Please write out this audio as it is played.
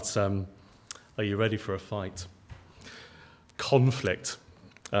Are you ready for a fight? Conflict.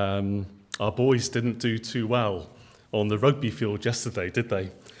 Our boys didn't do too well on the rugby field yesterday, did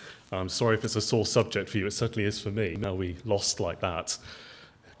they? I'm sorry if it's a sore subject for you. It certainly is for me. Now we lost like that.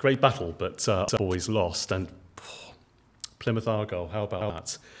 Great battle, but our boys lost. And Plymouth Argyle, how about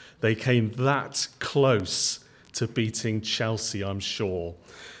that? They came that close to beating Chelsea, I'm sure.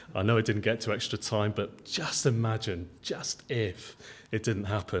 I know it didn't get to extra time, but just imagine, just if it didn't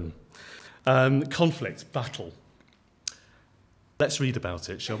happen. Conflict, battle. Let's read about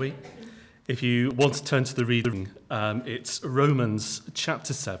it, shall we? If you want to turn to the reading, it's Romans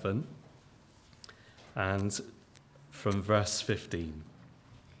chapter 7 and from verse 15.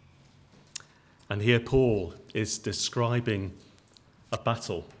 And here Paul is describing a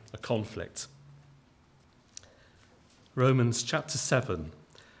battle, a conflict. Romans chapter 7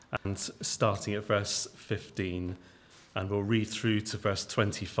 and starting at verse 15, and we'll read through to verse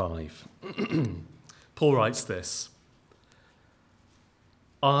 25. Paul writes this: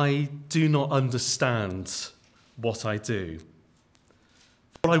 I do not understand what I do.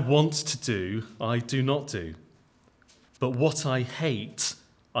 What I want to do, I do not do. But what I hate,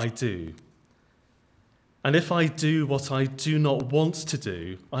 I do. And if I do what I do not want to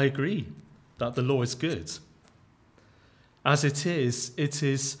do, I agree that the law is good. As it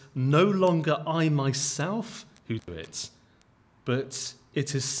is no longer I myself who do it, but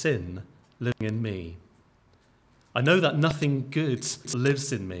it is sin living in me. I know that nothing good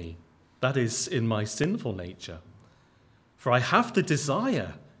lives in me, that is, in my sinful nature. For I have the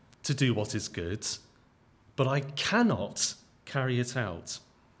desire to do what is good, but I cannot carry it out.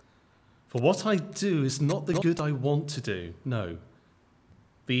 For what I do is not the good I want to do, no.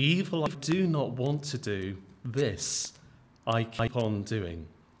 The evil I do not want to do, this I keep on doing.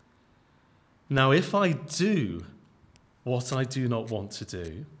 Now if I do what I do not want to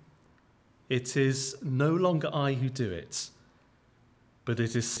do, it is no longer I who do it, but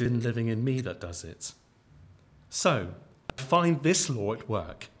it is sin living in me that does it. So, I find this law at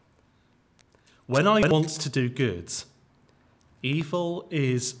work. When I want to do good, evil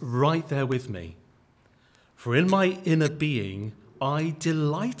is right there with me. For in my inner being, I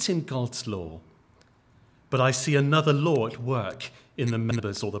delight in God's law. But I see another law at work in the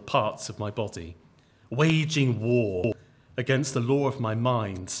members or the parts of my body, waging war against the law of my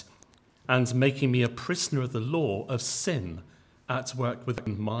mind and making me a prisoner of the law of sin at work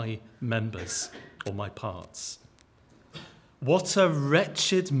within my members or my parts. What a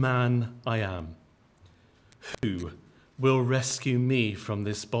wretched man I am. Who will rescue me from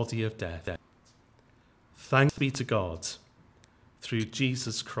this body of death? Thanks be to God through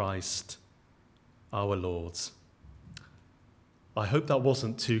Jesus Christ our Lord. I hope that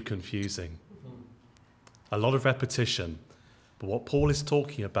wasn't too confusing. A lot of repetition, but what Paul is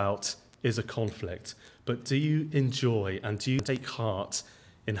talking about is a conflict. But do you enjoy and do you take heart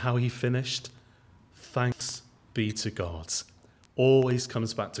in how he finished? Thanks be to God. Always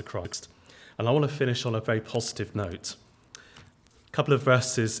comes back to Christ. And I want to finish on a very positive note. A couple of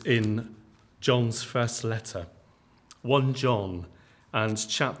verses in John's first letter, 1 John and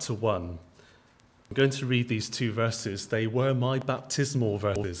chapter 1. I'm going to read these two verses. They were my baptismal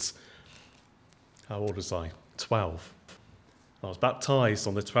verses. How old was I? 12. I was baptized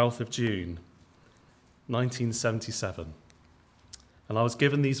on the 12th of June, 1977. And I was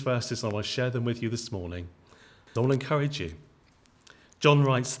given these verses and I want to share them with you this morning. I want to encourage you. John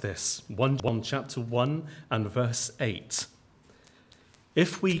writes this, 1 John chapter 1 and verse 8.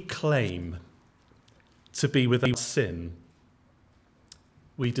 If we claim to be without sin,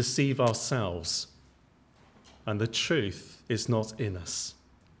 we deceive ourselves, and the truth is not in us.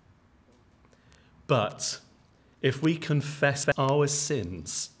 But if we confess our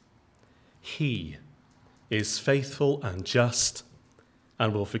sins, he is faithful and just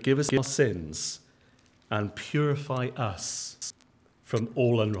and will forgive us our sins and purify us from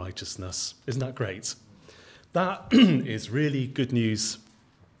all unrighteousness. Isn't that great? That is really good news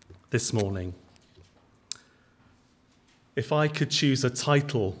this morning. If I could choose a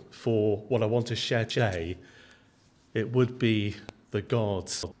title for what I want to share today, it would be The God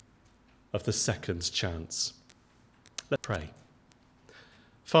of the Second Chance. Let's pray.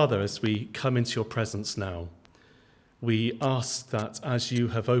 Father, as we come into your presence now, we ask that as you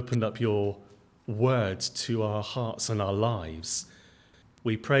have opened up your word to our hearts and our lives,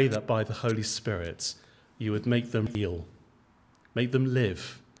 we pray that by the Holy Spirit, you would make them real, make them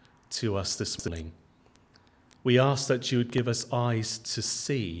live to us this morning. We ask that you would give us eyes to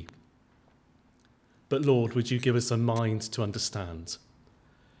see, but Lord, would you give us a mind to understand?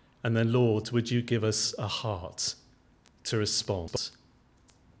 And then, Lord, would you give us a heart to respond?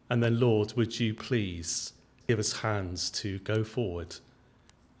 And then, Lord, would you please give us hands to go forward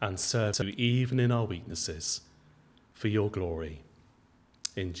and serve you even in our weaknesses for your glory.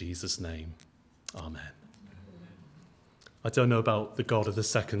 In Jesus' name, amen. I don't know about the God of the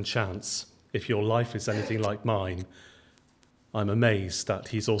second chance. If your life is anything like mine, I'm amazed that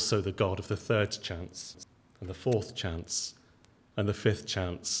he's also the God of the third chance and the fourth chance and the fifth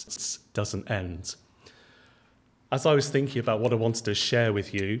chance doesn't end. As I was thinking about what I wanted to share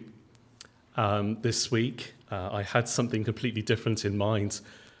with you this week, I had something completely different in mind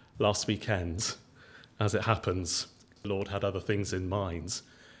last weekend. As it happens, the Lord had other things in mind.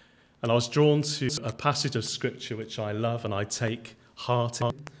 And I was drawn to a passage of scripture which I love and I take heart in.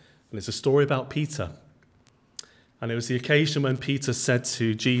 And it's a story about Peter. And it was the occasion when Peter said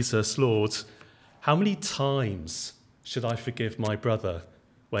to Jesus, Lord, how many times should I forgive my brother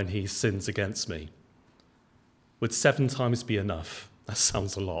when he sins against me? Would 7 times be enough? That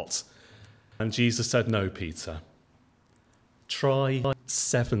sounds a lot. And Jesus said, no, Peter. Try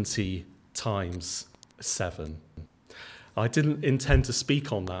 70 times 7. I didn't intend to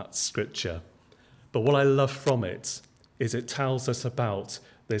speak on that scripture, but what I love from it is it tells us about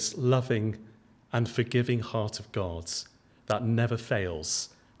this loving and forgiving heart of God that never fails,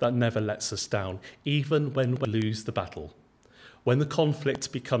 that never lets us down, even when we lose the battle. When the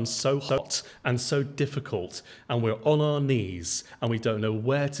conflict becomes so hot and so difficult and we're on our knees and we don't know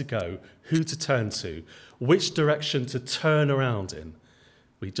where to go, who to turn to, which direction to turn around in,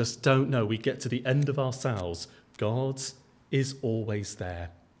 we just don't know. We get to the end of ourselves. God is always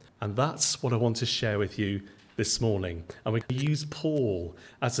there. And that's what I want to share with you this morning. And we're going to use Paul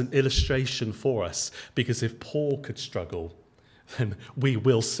as an illustration for us, because if Paul could struggle, then we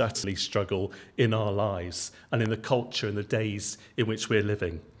will certainly struggle in our lives and in the culture and the days in which we're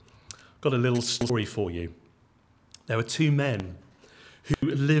living. I've got a little story for you. There were 2 men who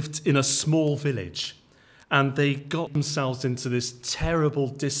lived in a small village, and they got themselves into this terrible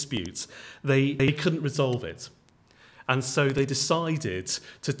dispute. They couldn't resolve it. And so they decided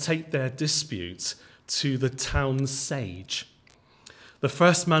to take their dispute to the town sage. The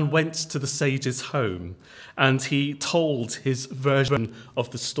first man went to the sage's home and he told his version of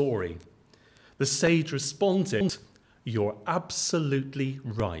the story. The sage responded, "You're absolutely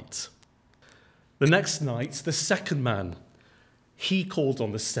right." The next night, the second man, he called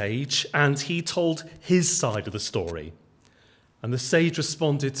on the sage and he told his side of the story. And the sage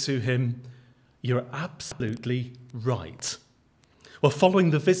responded to him, "You're absolutely right." Well, following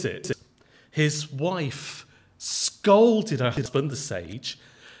the visit, his wife scolded her husband, the sage,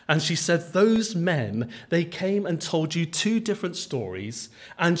 and she said, "Those men, they came and told you 2 different stories,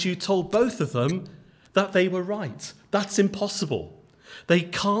 and you told both of them that they were right. That's impossible. They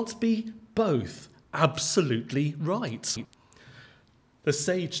can't be both absolutely right." The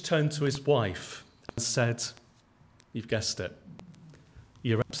sage turned to his wife and said, "You've guessed it.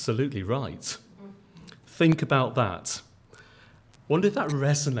 You're absolutely right." Think about that. Wonder if that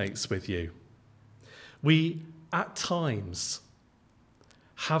resonates with you. We, at times,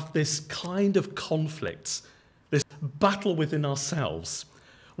 have this kind of conflict, this battle within ourselves,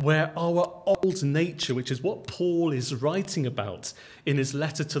 where our old nature, which is what Paul is writing about in his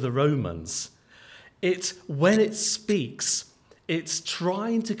letter to the Romans, when it speaks, it's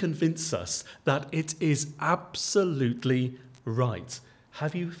trying to convince us that it is absolutely right.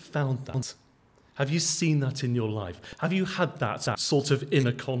 Have you found that? Have you seen that in your life? Have you had that sort of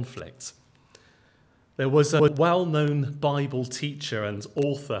inner conflict? There was a well-known Bible teacher and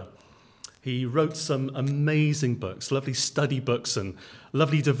author. He wrote some amazing books, lovely study books and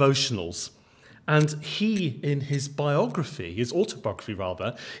lovely devotionals. And he, in his biography, his autobiography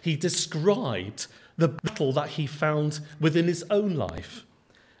rather, he described the battle that he found within his own life.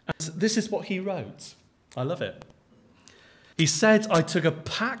 And this is what he wrote. I love it. He said, "I took a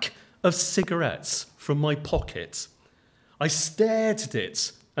pack of cigarettes from my pocket. I stared at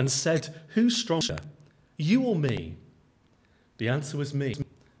it and said, 'Who's stronger, you or me?' The answer was me.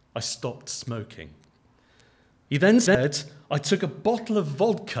 I stopped smoking." He then said, "I took a bottle of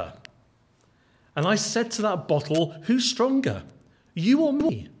vodka and I said to that bottle, 'Who's stronger, you or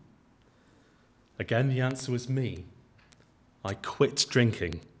me?' Again, the answer was me. I quit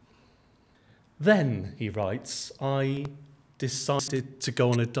drinking. Then," he writes, "I decided to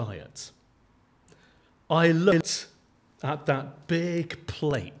go on a diet. I looked at that big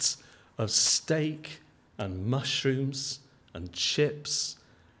plate of steak and mushrooms and chips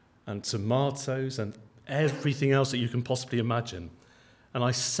and tomatoes and everything else that you can possibly imagine. And I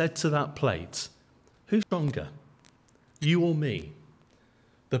said to that plate, 'Who's stronger, you or me?'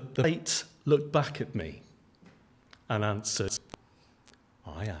 The plate looked back at me and answered,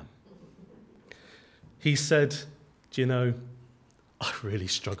 I am. He said, do you know, I really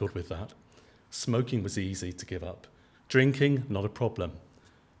struggled with that. Smoking was easy to give up. Drinking, not a problem.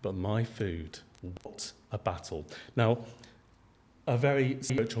 But my food, what a battle. Now, a very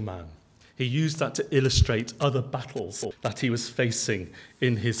spiritual man. He used that to illustrate other battles that he was facing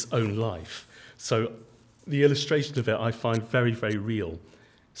in his own life. So the illustration of it I find very, very real.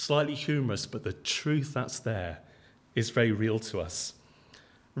 Slightly humorous, but the truth that's there is very real to us.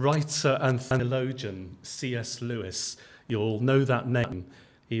 Writer and theologian C.S. Lewis, you'll know that name.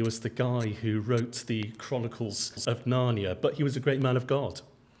 He was the guy who wrote the Chronicles of Narnia, but he was a great man of God.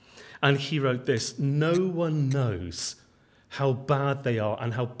 And he wrote this: no one knows how bad they are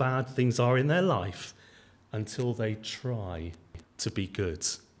and how bad things are in their life until they try to be good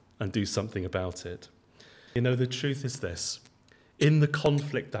and do something about it. You know, the truth is this. In the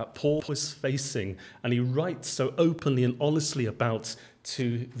conflict that Paul was facing, and he writes so openly and honestly about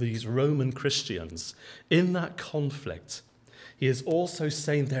to these Roman Christians, in that conflict, he is also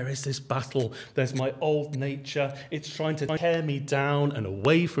saying there is this battle. There's my old nature. It's trying to tear me down and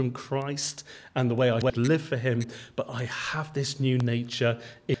away from Christ and the way I would live for him. But I have this new nature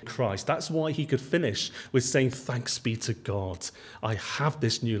in Christ. That's why he could finish with saying, thanks be to God. I have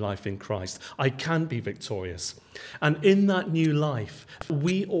this new life in Christ. I can be victorious. And in that new life,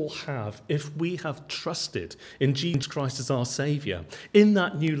 we all have, if we have trusted in Jesus Christ as our Saviour, in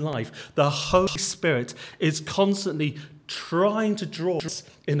that new life, the Holy Spirit is constantly trying to draw us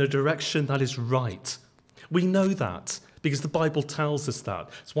in a direction that is right. We know that because the Bible tells us that.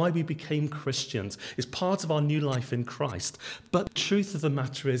 It's why we became Christians. It's part of our new life in Christ. But the truth of the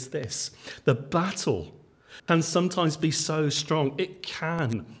matter is this: the battle can sometimes be so strong, it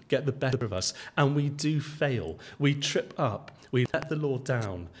can get the better of us, and we do fail. We trip up, we let the Lord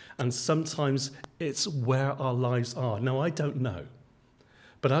down, and sometimes it's where our lives are. Now, I don't know,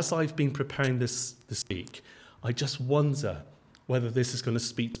 but as I've been preparing this week, I just wonder whether this is going to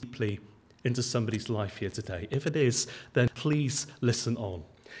speak deeply into somebody's life here today. If it is, then please listen on.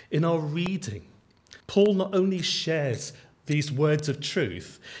 In our reading, Paul not only shares these words of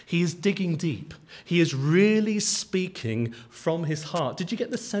truth, he is digging deep. He is really speaking from his heart. Did you get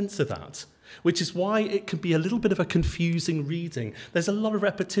the sense of that? Which is why it can be a little bit of a confusing reading. There's a lot of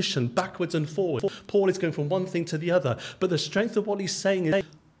repetition, backwards and forward. Paul is going from one thing to the other, but the strength of what he's saying is,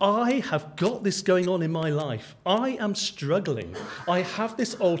 I have got this going on in my life. I am struggling. I have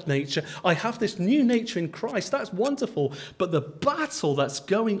this old nature. I have this new nature in Christ. That's wonderful. But the battle that's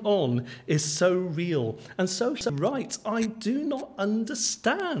going on is so real and so right. I do not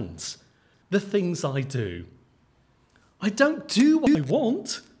understand the things I do. I don't do what I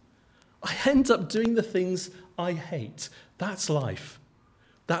want. I end up doing the things I hate. That's life.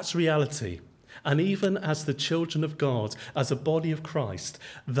 That's reality. And even as the children of God, as a body of Christ,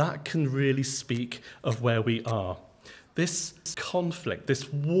 that can really speak of where we are. This conflict,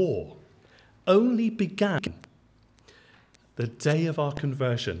 this war, only began the day of our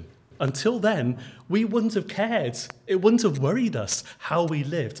conversion. Until then, we wouldn't have cared. It wouldn't have worried us how we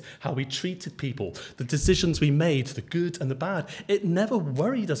lived, how we treated people, the decisions we made, the good and the bad. It never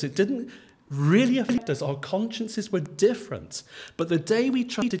worried us. It didn't really affect us. Our consciences were different. But the day we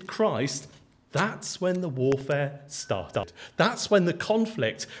trusted Christ, that's when the warfare started. That's when the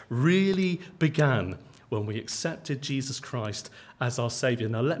conflict really began, when we accepted Jesus Christ as our Saviour.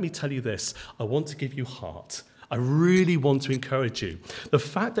 Now, let me tell you this. I want to give you heart. I really want to encourage you. The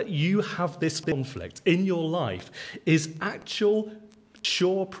fact that you have this conflict in your life is actual,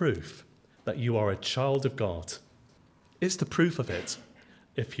 sure proof that you are a child of God. It's the proof of it.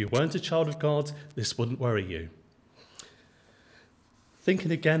 If you weren't a child of God, this wouldn't worry you.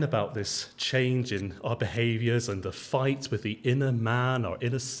 Thinking again about this change in our behaviours and the fight with the inner man, our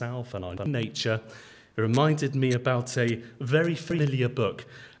inner self and our nature, it reminded me about a very familiar book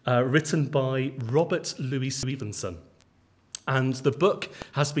written by Robert Louis Stevenson. And the book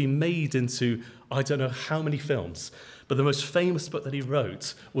has been made into, I don't know how many films, but the most famous book that he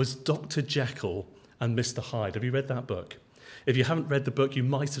wrote was Dr. Jekyll and Mr. Hyde. Have you read that book? If you haven't read the book, you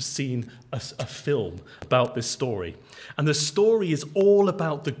might have seen a film about this story. And the story is all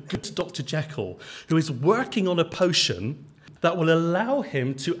about the good Dr. Jekyll, who is working on a potion that will allow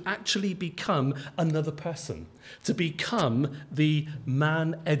him to actually become another person, to become the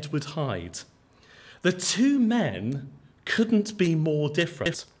man Edward Hyde. The two men couldn't be more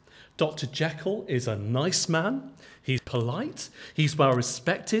different. Dr. Jekyll is a nice man. He's polite. He's well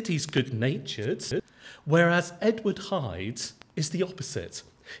respected. He's good-natured. Whereas Edward Hyde is the opposite.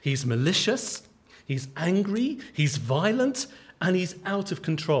 He's malicious, he's angry, he's violent, and he's out of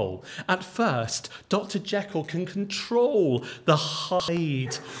control. At first, Dr. Jekyll can control the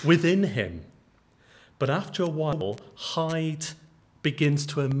Hyde within him. But after a while, Hyde begins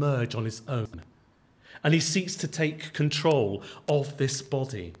to emerge on his own. And he seeks to take control of this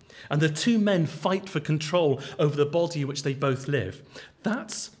body. And the two men fight for control over the body in which they both live.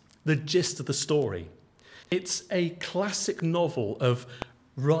 That's the gist of the story. It's a classic novel of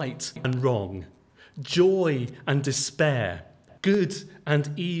right and wrong, joy and despair, good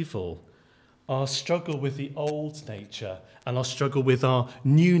and evil, our struggle with the old nature and our struggle with our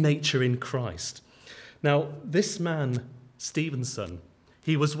new nature in Christ. Now, this man, Stevenson,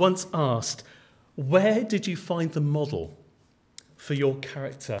 he was once asked, where did you find the model for your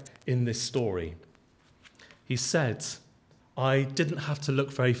character in this story? He said, I didn't have to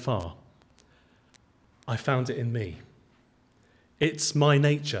look very far. I found it in me. It's my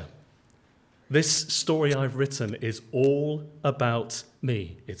nature. This story I've written is all about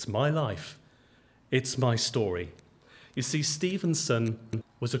me. It's my life. It's my story. You see, Stevenson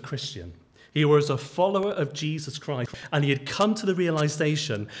was a Christian. He was a follower of Jesus Christ, and he had come to the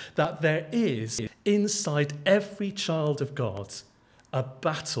realization that there is, inside every child of God, a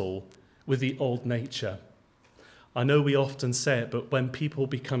battle with the old nature. I know we often say it, but when people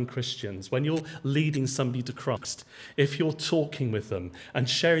become Christians, when you're leading somebody to Christ, if you're talking with them and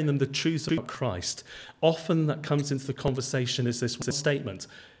sharing them the truths about Christ, often that comes into the conversation is this statement: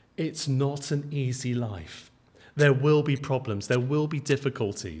 it's not an easy life. There will be problems. There will be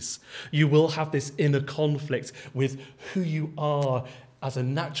difficulties. You will have this inner conflict with who you are as a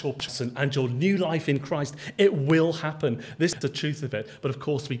natural person and your new life in Christ. It will happen. This is the truth of it. But of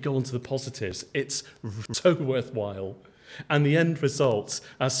course, we go on to the positives. It's so worthwhile. And the end result,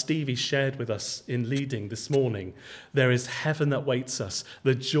 as Stevie shared with us in leading this morning, there is heaven that waits us,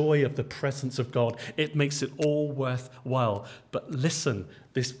 the joy of the presence of God. It makes it all worthwhile. But listen,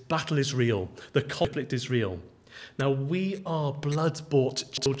 this battle is real. The conflict is real. Now, we are blood-bought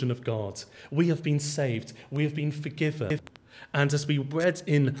children of God. We have been saved. We have been forgiven. And as we read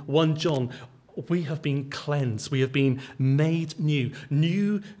in 1 John, we have been cleansed. We have been made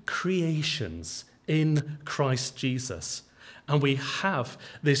new creations in Christ Jesus. And we have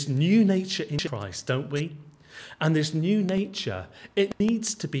this new nature in Christ, don't we? And this new nature, it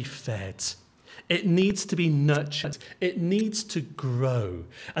needs to be fed. It needs to be nurtured. It needs to grow.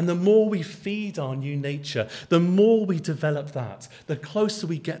 And the more we feed our new nature, the more we develop that, the closer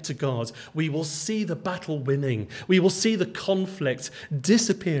we get to God, we will see the battle winning. We will see the conflict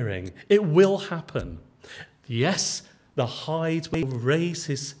disappearing. It will happen. Yes, the Hyde will raise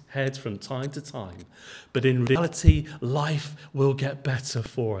his head from time to time, but in reality, life will get better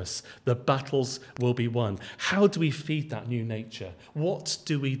for us. The battles will be won. How do we feed that new nature? What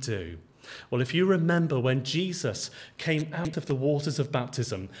do we do? Well, if you remember when Jesus came out of the waters of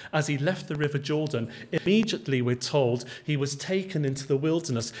baptism, as he left the River Jordan, immediately we're told he was taken into the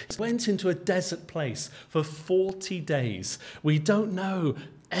wilderness. He went into a desert place for 40 days. We don't know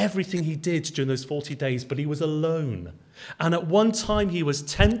everything he did during those 40 days, but he was alone. And at one time he was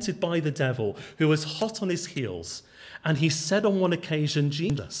tempted by the devil, who was hot on his heels. And he said on one occasion,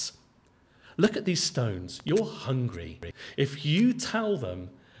 Jesus, look at these stones. You're hungry. If you tell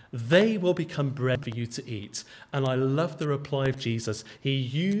them, they will become bread for you to eat. And I love the reply of Jesus. He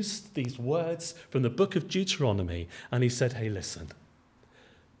used these words from the book of Deuteronomy, and he said, hey, listen,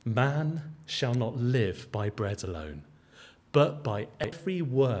 man shall not live by bread alone, but by every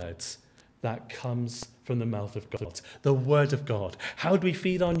word that comes from the mouth of God, the word of God. How do we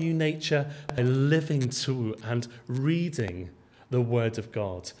feed our new nature? By living to and reading the word of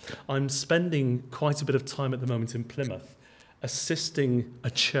God. I'm spending quite a bit of time at the moment in Plymouth, assisting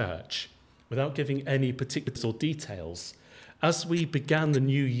a church, without giving any particulars or details. As we began the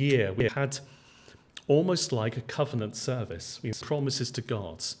new year, we had almost like a covenant service. We had promises to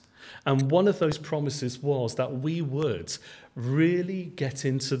God. And one of those promises was that we would really get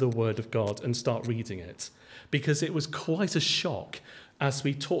into the Word of God and start reading it. Because it was quite a shock as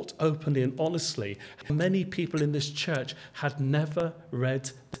we talked openly and honestly, how many people in this church had never read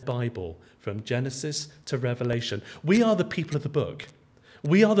the Bible from Genesis to Revelation. We are the people of the book.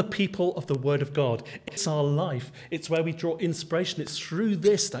 We are the people of the Word of God. It's our life. It's where we draw inspiration. It's through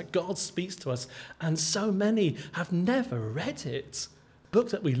this that God speaks to us. And so many have never read it. The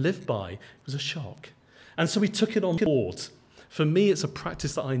book that we live by was a shock. And so we took it on board. For me, it's a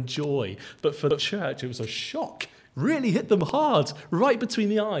practice that I enjoy. But for the church, it was a shock. Really hit them hard, right between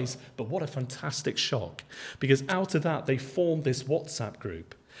the eyes. But what a fantastic shock, because out of that, they formed this WhatsApp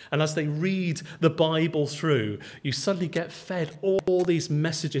group. And as they read the Bible through, you suddenly get fed all these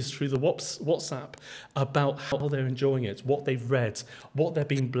messages through the WhatsApp about how they're enjoying it, what they've read, what they're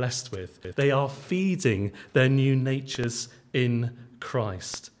being blessed with. They are feeding their new natures in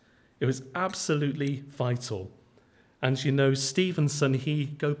Christ. It was absolutely vital. And you know,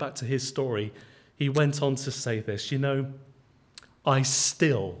 Stevenson, go back to his story, he went on to say this, I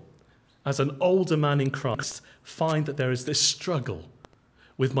still, as an older man in Christ, find that there is this struggle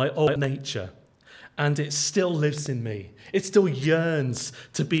with my old nature, and it still lives in me. It still yearns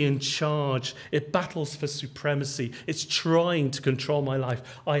to be in charge. It battles for supremacy. It's trying to control my life.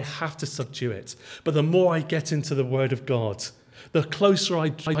 I have to subdue it. But the more I get into the Word of God, the closer I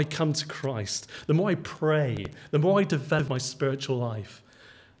come to Christ, the more I pray, the more I develop my spiritual life,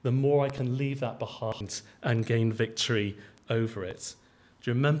 the more I can leave that behind and gain victory over it. Do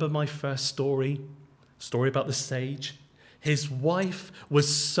you remember my first story? Story about the sage? His wife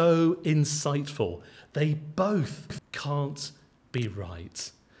was so insightful. They both can't be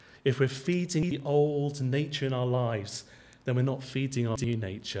right. If we're feeding the old nature in our lives, then we're not feeding our new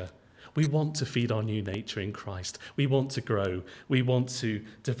nature. We want to feed our new nature in Christ. We want to grow. We want to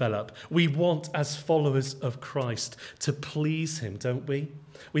develop. We want, as followers of Christ, to please him, don't we?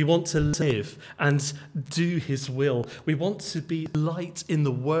 We want to live and do his will. We want to be light in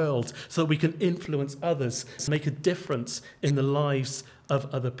the world so that we can influence others, make a difference in the lives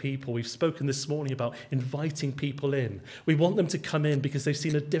of other people. We've spoken this morning about inviting people in. We want them to come in because they've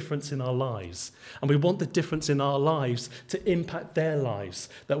seen a difference in our lives. And we want the difference in our lives to impact their lives.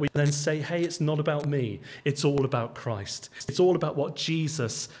 That we then say, hey, it's not about me. It's all about Christ. It's all about what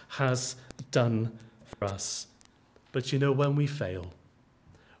Jesus has done for us. But when we fail,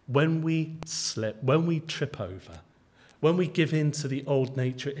 when we slip, when we trip over, when we give in to the old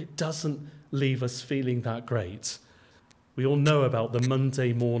nature, it doesn't leave us feeling that great. We all know about the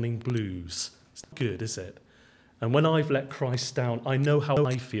Monday morning blues. It's not good, is it? And when I've let Christ down, I know how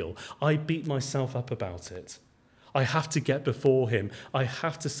I feel. I beat myself up about it. I have to get before him. I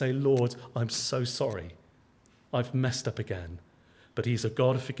have to say, Lord, I'm so sorry. I've messed up again. But he's a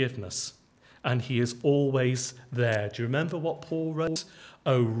God of forgiveness, and he is always there. Do you remember what Paul wrote?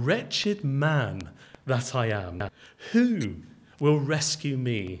 O wretched man that I am, who will rescue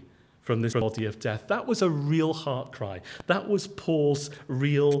me from this body of death? That was a real heart cry. That was Paul's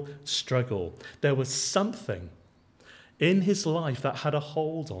real struggle. There was something in his life that had a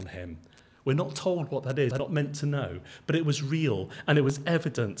hold on him. We're not told what that is. We're not meant to know. But it was real and it was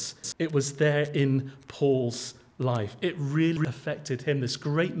evidence. It was there in Paul's life. It really affected him, this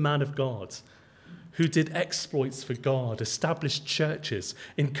great man of God who did exploits for God, established churches,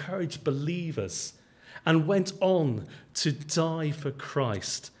 encouraged believers, and went on to die for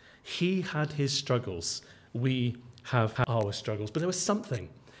Christ. He had his struggles. We have our struggles. But there was something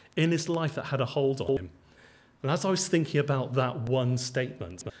in his life that had a hold on him. And as I was thinking about that one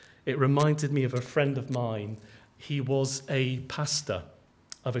statement, it reminded me of a friend of mine. He was a pastor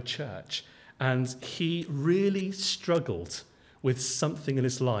of a church, and he really struggled with something in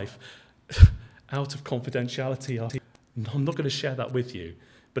his life. Out of confidentiality, I'm not going to share that with you,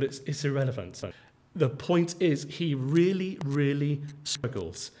 but it's irrelevant. The point is, he really, really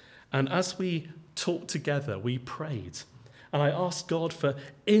struggles. And as we talked together, we prayed. And I asked God for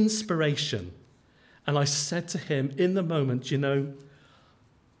inspiration. And I said to him in the moment,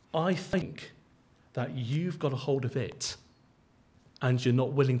 I think that you've got a hold of it and you're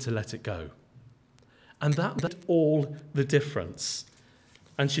not willing to let it go. And that made all the difference.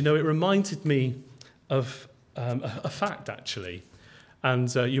 And it reminded me of a fact, actually.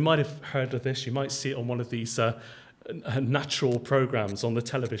 And you might have heard of this. You might see it on one of these natural programs on the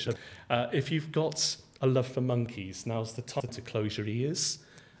television. If you've got a love for monkeys, now's the time to close your ears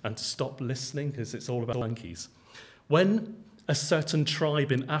and to stop listening, because it's all about monkeys. When a certain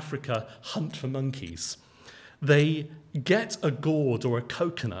tribe in Africa hunt for monkeys, they get a gourd or a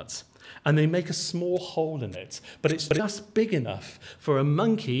coconut and they make a small hole in it, but it's just big enough for a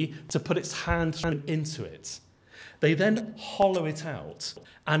monkey to put its hand into it. They then hollow it out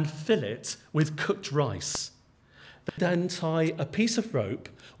and fill it with cooked rice. They then tie a piece of rope,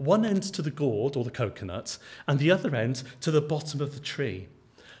 one end to the gourd or the coconut, and the other end to the bottom of the tree.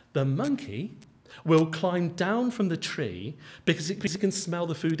 The monkey will climb down from the tree because it can smell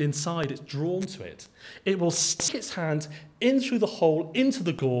the food inside. It's drawn to it. It will stick its hand in through the hole into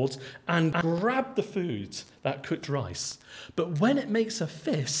the gourd and grab the food, that cooked rice. But when it makes a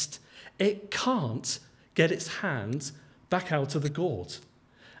fist, it can't get its hand back out of the gourd.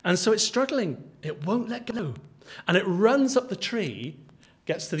 And so it's struggling. It won't let go. And it runs up the tree,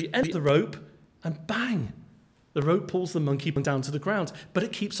 gets to the end of the rope, and bang! The rope pulls the monkey down to the ground. But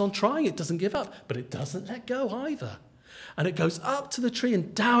it keeps on trying. It doesn't give up. But it doesn't let go either. And it goes up to the tree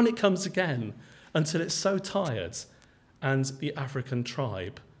and down it comes again until it's so tired. And the African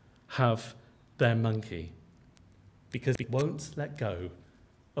tribe have their monkey because it won't let go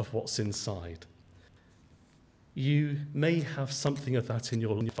of what's inside. You may have something of that in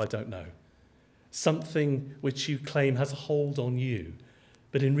your life, I don't know. Something which you claim has a hold on you.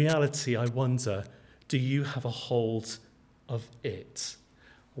 But in reality, I wonder, do you have a hold of it?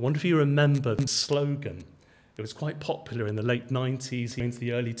 I wonder if you remember the slogan. It was quite popular in the late 90s into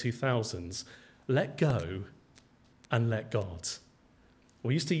the early 2000s. Let go and let God.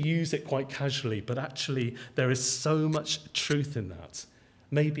 We used to use it quite casually, but actually there is so much truth in that.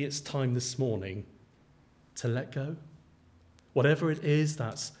 Maybe it's time this morning to let go. Whatever it is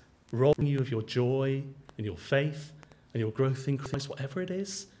that's robbing you of your joy and your faith and your growth in Christ, whatever it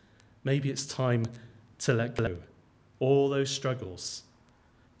is, maybe it's time to let go. All those struggles.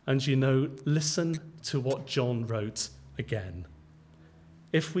 And listen to what John wrote again.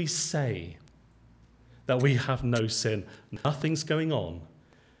 If we say that we have no sin, nothing's going on,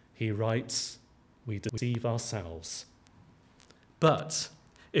 he writes, we deceive ourselves. But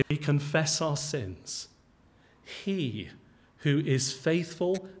if we confess our sins, he who is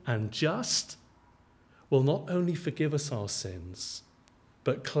faithful and just will not only forgive us our sins,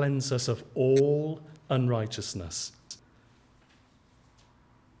 but cleanse us of all unrighteousness.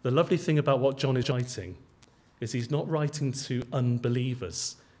 The lovely thing about what John is writing is he's not writing to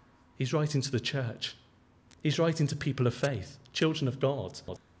unbelievers. He's writing to the church. He's writing to people of faith, children of God,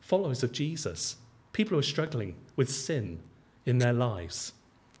 followers of Jesus, people who are struggling with sin in their lives.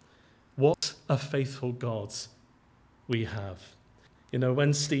 What a faithful God we have.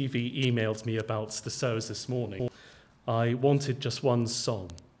 When Stevie emailed me about the service this morning, I wanted just one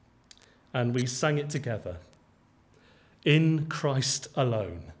song, and we sang it together. In Christ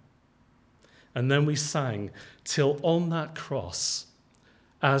alone. And then we sang, till on that cross,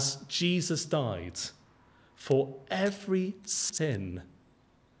 as Jesus died, for every sin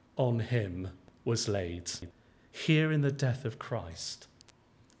on him was laid. Here in the death of Christ,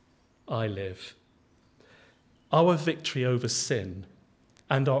 I live. Our victory over sin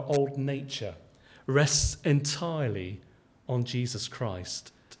and our old nature rests entirely on Jesus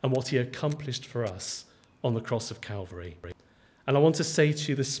Christ and what he accomplished for us on the cross of Calvary. And I want to say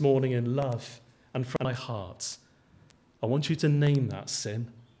to you this morning in love and from my heart, I want you to name that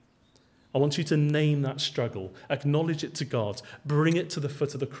sin. I want you to name that struggle, acknowledge it to God, bring it to the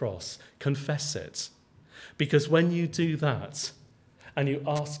foot of the cross, confess it. Because when you do that and you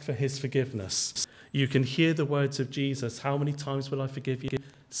ask for his forgiveness, you can hear the words of Jesus, how many times will I forgive you?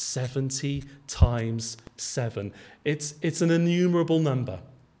 70 times 7. It's an innumerable number.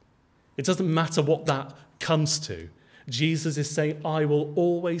 It doesn't matter what that comes to. Jesus is saying, I will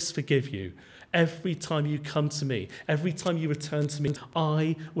always forgive you. Every time you come to me, every time you return to me,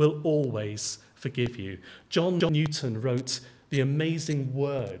 I will always forgive you. John Newton wrote the amazing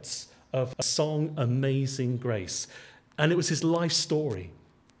words of a song, Amazing Grace. And it was his life story.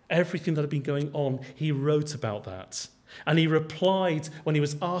 Everything that had been going on, he wrote about that. And he replied when he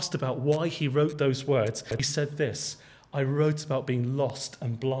was asked about why he wrote those words. He said this, I wrote about being lost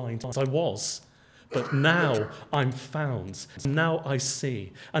and blind as I was, but now I'm found. Now I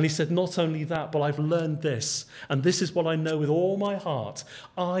see. And he said, not only that, but I've learned this. And this is what I know with all my heart.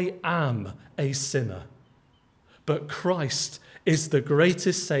 I am a sinner. But Christ is the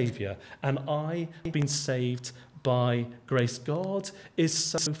greatest Saviour, and I have been saved by grace. God is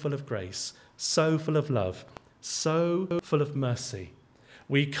so full of grace, so full of love, so full of mercy.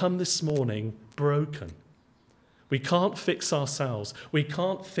 We come this morning broken. We can't fix ourselves. We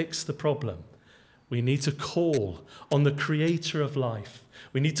can't fix the problem. We need to call on the Creator of life.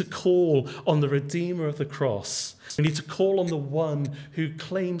 We need to call on the Redeemer of the cross. We need to call on the one who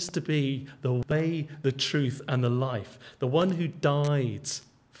claims to be the way, the truth, and the life, the one who died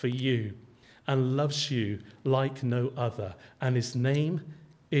for you and loves you like no other. And his name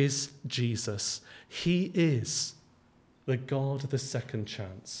is Jesus. He is the God of the second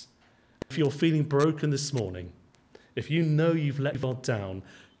chance. If you're feeling broken this morning, if you know you've let God down,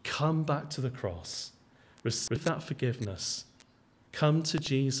 come back to the cross. Receive that forgiveness. Come to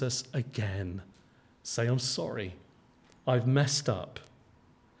Jesus again. Say, I'm sorry. I've messed up.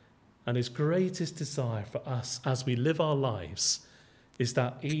 And his greatest desire for us as we live our lives is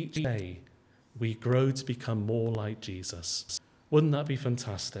that each day we grow to become more like Jesus. Wouldn't that be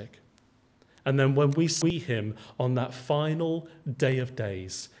fantastic? And then when we see him on that final day of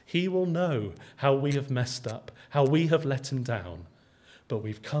days, He will know how we have messed up, how we have let him down. But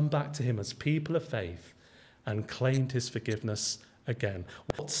we've come back to him as people of faith and claimed his forgiveness again.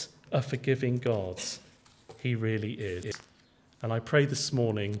 What a forgiving God he really is. And I pray this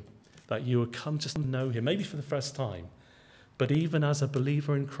morning that you would come just to know him, maybe for the first time, but even as a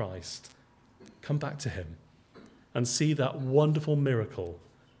believer in Christ, come back to him and see that wonderful miracle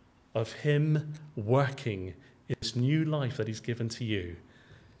of him working in this new life that he's given to you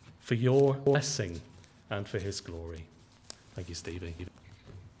for your blessing and for his glory. Thank you, Stevie.